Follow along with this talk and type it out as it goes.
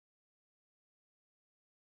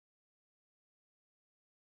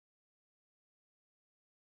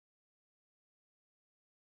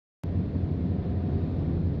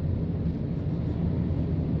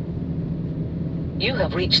You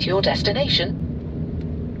have reached your destination.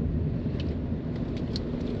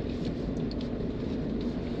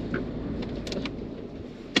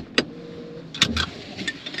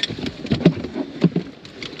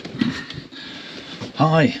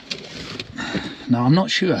 Hi. Now I'm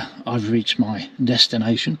not sure I've reached my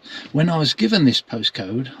destination. When I was given this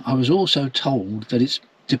postcode, I was also told that it's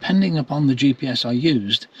depending upon the GPS I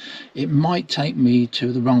used, it might take me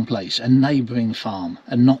to the wrong place, a neighbouring farm,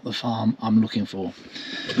 and not the farm I'm looking for.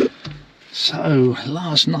 So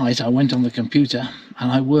last night I went on the computer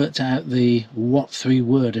and I worked out the what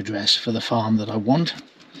 3-word address for the farm that I want,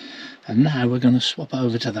 and now we're going to swap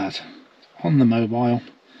over to that on the mobile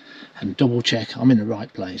and double check I'm in the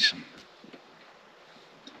right place.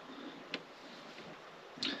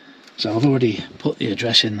 So I've already put the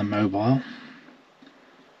address in the mobile,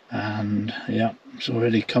 and yeah, it's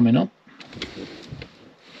already coming up.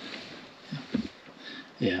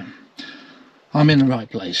 Yeah, I'm in the right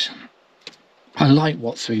place. I like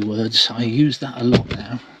what 3 words, I use that a lot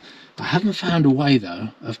now. I haven't found a way though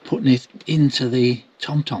of putting it into the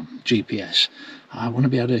TomTom GPS. I want to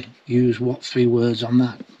be able to use what 3 words on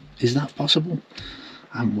that. Is that possible?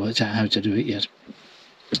 I haven't worked out how to do it yet.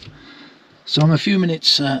 So I'm a few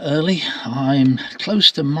minutes early. I'm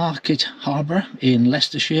close to Market Harborough in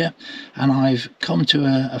Leicestershire, and I've come to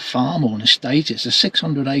a farm or an estate. It's a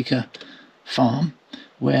 600-acre farm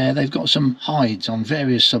where they've got some hides on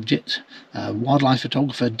various subjects. Wildlife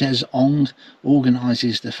photographer Des Ong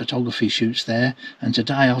organises the photography shoots there, and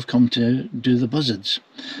today I've come to do the buzzards.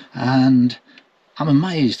 And I'm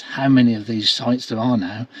amazed how many of these sites there are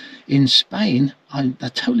now. In Spain,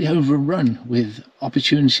 they're totally overrun with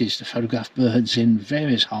opportunities to photograph birds in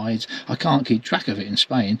various hides. I can't keep track of it in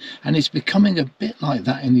Spain, and it's becoming a bit like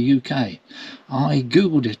that in the UK. I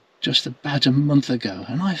googled it just about a month ago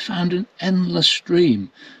and I found an endless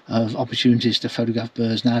stream of opportunities to photograph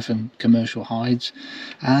birds now from commercial hides,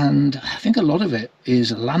 and I think a lot of it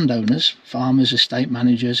is landowners, farmers, estate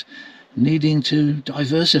managers needing to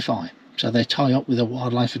diversify. So they tie up with a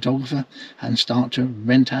wildlife photographer and start to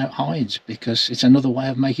rent out hides because it's another way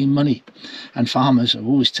of making money. And farmers are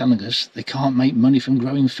always telling us they can't make money from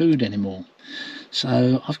growing food anymore.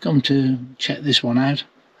 So I've come to check this one out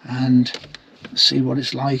and see what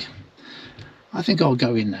it's like. I think I'll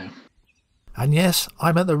go in now. And yes,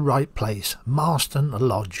 I'm at the right place, Marston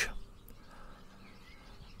Lodge.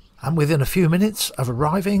 And within a few minutes of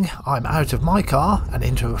arriving, I'm out of my car and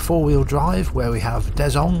into a 4-wheel drive where we have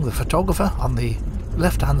Des Ong, the photographer, on the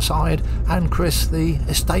left hand side, and Chris, the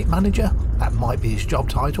estate manager. That might be his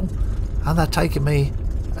job title. And they're taking me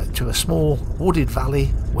to a small wooded valley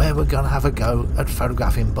where we're going to have a go at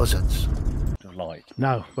photographing buzzards.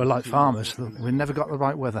 No, we're like farmers. We've never got the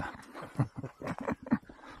right weather.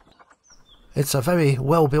 It's a very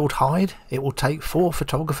well built hide. It will take 4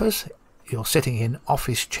 photographers. You're sitting in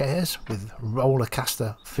office chairs with roller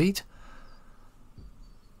caster feet.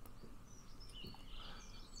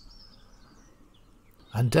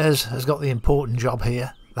 And Des has got the important job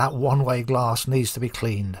here. That one-way glass needs to be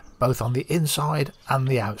cleaned, both on the inside and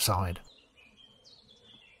the outside.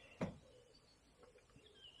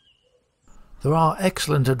 There are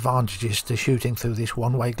excellent advantages to shooting through this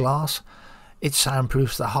one-way glass. It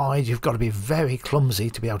soundproofs the hide. You've got to be very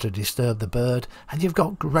clumsy to be able to disturb the bird, and you've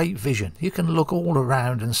got great vision. You can look all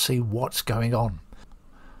around and see what's going on.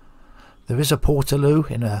 There is a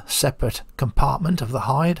portaloo in a separate compartment of the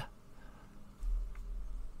hide.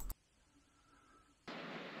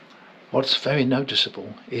 What's very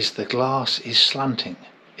noticeable is the glass is slanting.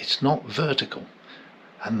 It's not vertical.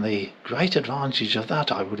 And the great advantage of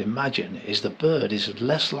that, I would imagine, is the bird is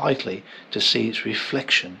less likely to see its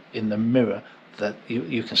reflection in the mirror that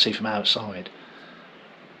you can see from outside.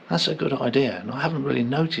 That's a good idea, and I haven't really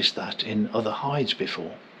noticed that in other hides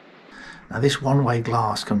before. Now this one-way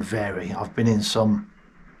glass can vary. I've been in some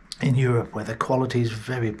in Europe where the quality is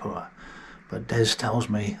very poor, but Des tells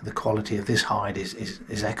me the quality of this hide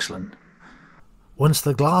is excellent. Once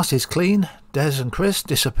the glass is clean, Des and Chris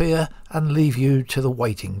disappear and leave you to the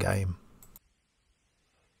waiting game.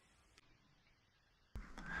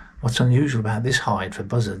 What's unusual about this hide for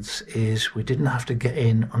buzzards is we didn't have to get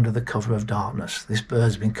in under the cover of darkness. This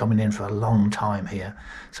bird's been coming in for a long time here.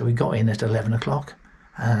 So we got in at 11 o'clock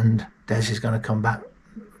and Des is going to come back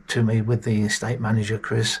to me with the estate manager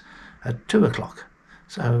Chris at 2 o'clock.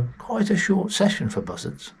 So quite a short session for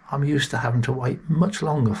buzzards. I'm used to having to wait much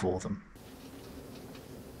longer for them.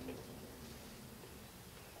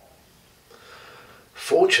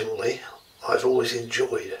 Fortunately, I've always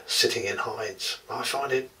enjoyed sitting in hides. I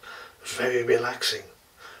find it very relaxing.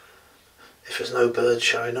 If there's no birds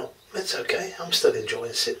showing up, it's okay. I'm still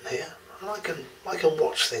enjoying sitting here. and I can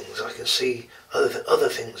watch things. I can see other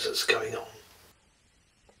things that's going on.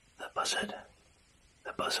 The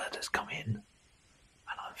buzzard has come in, and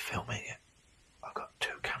I'm filming it. I've got 2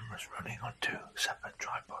 cameras running on 2 separate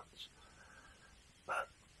tripods, but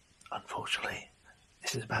unfortunately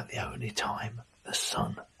this is about the only time the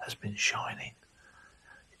sun has been shining.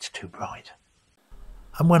 It's too bright.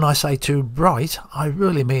 And when I say too bright, I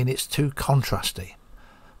really mean it's too contrasty.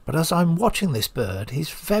 But as I'm watching this bird, he's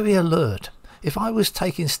very alert. If I was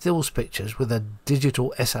taking stills pictures with a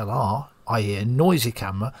digital SLR, i.e. a noisy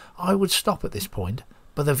camera, I would stop at this point,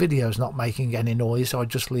 but the video's not making any noise, so I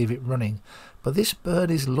just leave it running. But this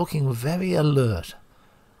bird is looking very alert.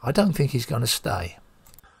 I don't think he's going to stay.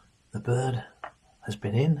 The bird has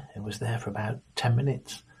been in. It was there for about 10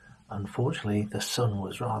 minutes. Unfortunately, the sun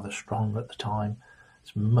was rather strong at the time.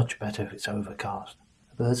 It's much better if it's overcast.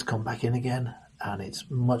 The bird's come back in again, and it's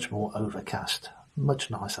much more overcast,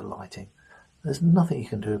 much nicer lighting. There's nothing you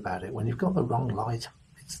can do about it. When you've got the wrong light,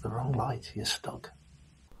 it's the wrong light. You're stuck.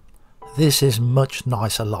 This is much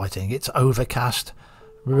nicer lighting. It's overcast.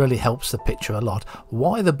 Really helps the picture a lot.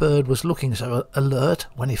 Why the bird was looking so alert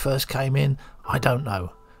when he first came in, I don't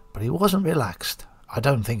know. But he wasn't relaxed. I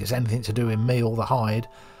don't think it's anything to do with me or the hide.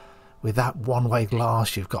 With that one-way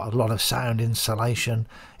glass, you've got a lot of sound insulation.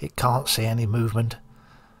 It can't see any movement.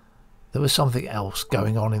 There was something else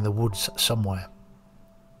going on in the woods somewhere.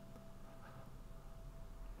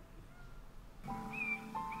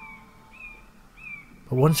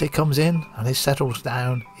 But once he comes in and he settles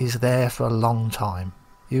down, he's there for a long time.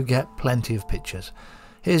 You get plenty of pictures.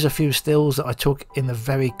 Here's a few stills that I took in the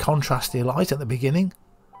very contrasty light at the beginning.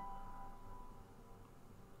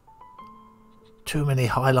 Too many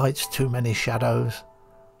highlights, too many shadows.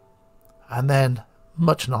 And then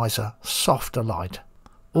much nicer, softer light.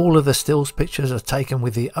 All of the stills pictures are taken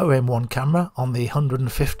with the OM1 camera on the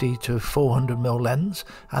 150 to 400mm lens,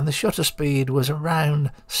 and the shutter speed was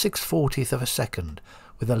around 6/40th of a second,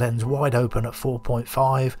 with the lens wide open at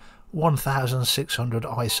 4.5, 1600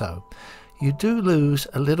 ISO. You do lose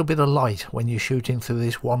a little bit of light when you're shooting through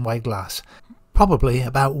this one-way glass, probably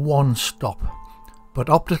about 1 stop, but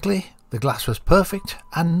optically the glass was perfect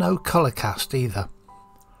and no colour cast either.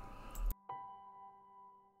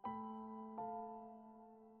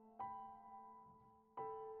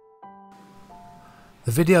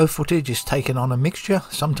 The video footage is taken on a mixture.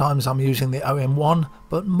 Sometimes I'm using the OM1,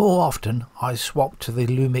 but more often I swap to the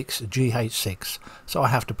Lumix GH6, so I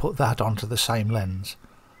have to put that onto the same lens.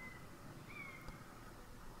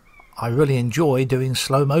 I really enjoy doing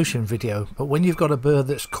slow motion video, but when you've got a bird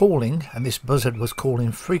that's calling, and this buzzard was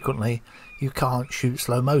calling frequently, you can't shoot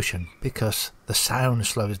slow motion because the sound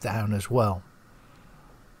slows down as well.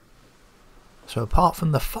 So apart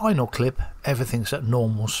from the final clip, everything's at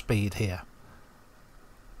normal speed here.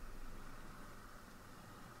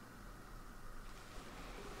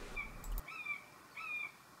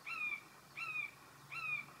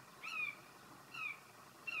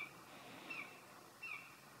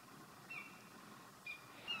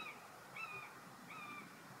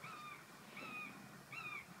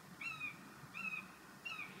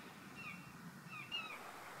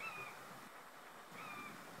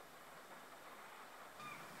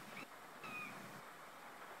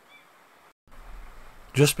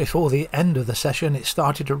 Just before the end of the session it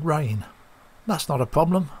started to rain. That's not a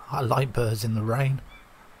problem. I like birds in the rain.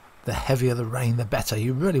 The heavier the rain the better.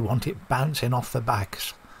 You really want it bouncing off the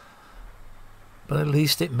backs. But at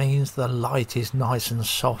least it means the light is nice and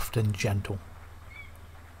soft and gentle.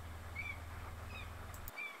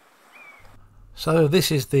 So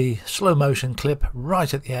this is the slow motion clip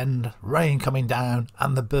right at the end, rain coming down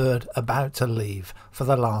and the bird about to leave for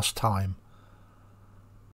the last time.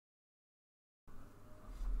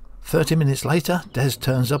 30 minutes later, Des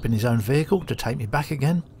turns up in his own vehicle to take me back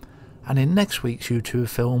again, and in next week's YouTube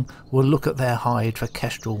film we'll look at their hide for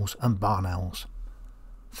kestrels and barn owls.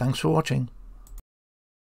 Thanks for watching.